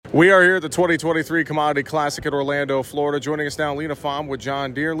We are here at the 2023 Commodity Classic at Orlando, Florida. Joining us now, Lina Pham with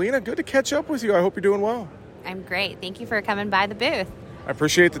John Deere. Lina, good to catch up with you. I hope you're doing well. I'm great. Thank you for coming by the booth. I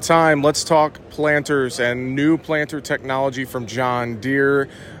appreciate the time. Let's talk planters and new planter technology from John Deere.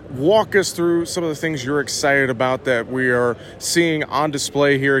 Walk us through some of the things you're excited about that we are seeing on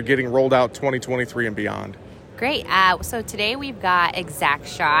display here, getting rolled out 2023 and beyond. Great. So today we've got Exact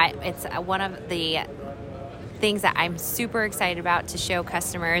Shot. It's one of the things that I'm super excited about to show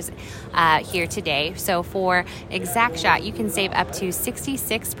customers here today. So for Exact Shot, you can save up to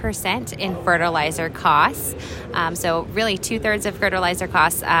 66% in fertilizer costs. So really 2/3 of fertilizer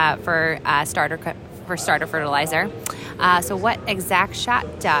costs for starter fertilizer. So what Exact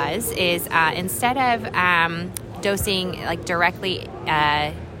Shot does is instead of dosing like directly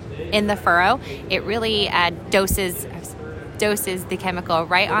in the furrow, it really doses the chemical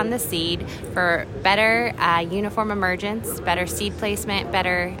right on the seed for better uniform emergence, better seed placement,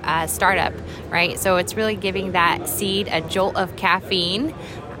 better startup, right? So it's really giving that seed a jolt of caffeine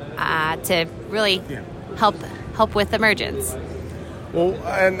to really help with emergence. Well,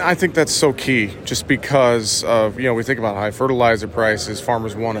 and I think that's so key just because of, we think about high fertilizer prices.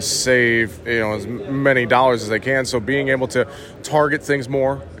 Farmers want to save, as many dollars as they can. So being able to target things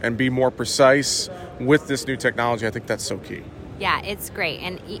more and be more precise with this new technology, I think that's so key. Yeah, it's great.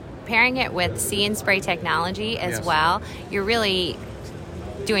 And pairing it with See and Spray technology as well, you're really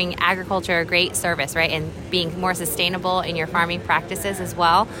doing agriculture a great service, right? And being more sustainable in your farming practices as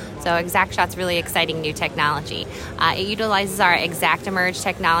well. So Exact Shot's really exciting new technology. It utilizes our Exact Emerge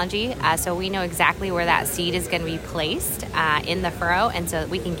technology, so we know exactly where that seed is going to be placed in the furrow, and so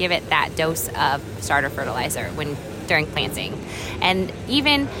we can give it that dose of starter fertilizer during planting. And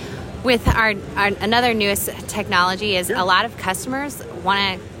even with our another newest technology is a lot of customers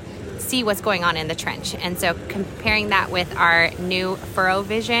want to see what's going on in the trench. And so comparing that with our new Furrow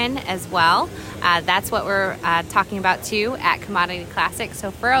Vision as well, that's what we're talking about too at Commodity Classic.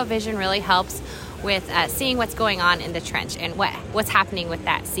 So Furrow Vision really helps with seeing what's going on in the trench and what's happening with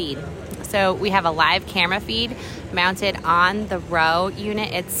that seed. So we have a live camera feed mounted on the row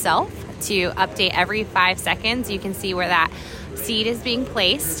unit itself to update every 5 seconds. You can see where that seed is being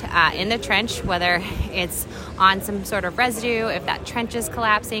placed in the trench, whether it's on some sort of residue, if that trench is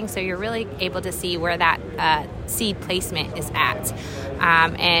collapsing. So you're really able to see where that seed placement is at,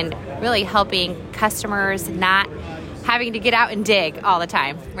 and really helping customers not having to get out and dig all the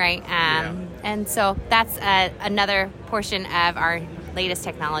time, right? And so that's another portion of our latest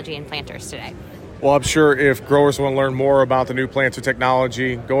technology in planters today. Well, I'm sure if growers want to learn more about the new planter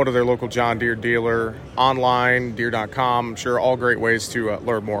technology, go to their local John Deere dealer, online, Deere.com. I'm sure all great ways to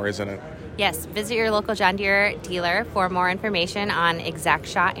learn more, isn't it? Yes, visit your local John Deere dealer for more information on Exact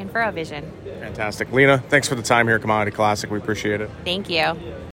Shot and Furrow Vision. Fantastic. Lina, thanks for the time here at Commodity Classic. We appreciate it. Thank you.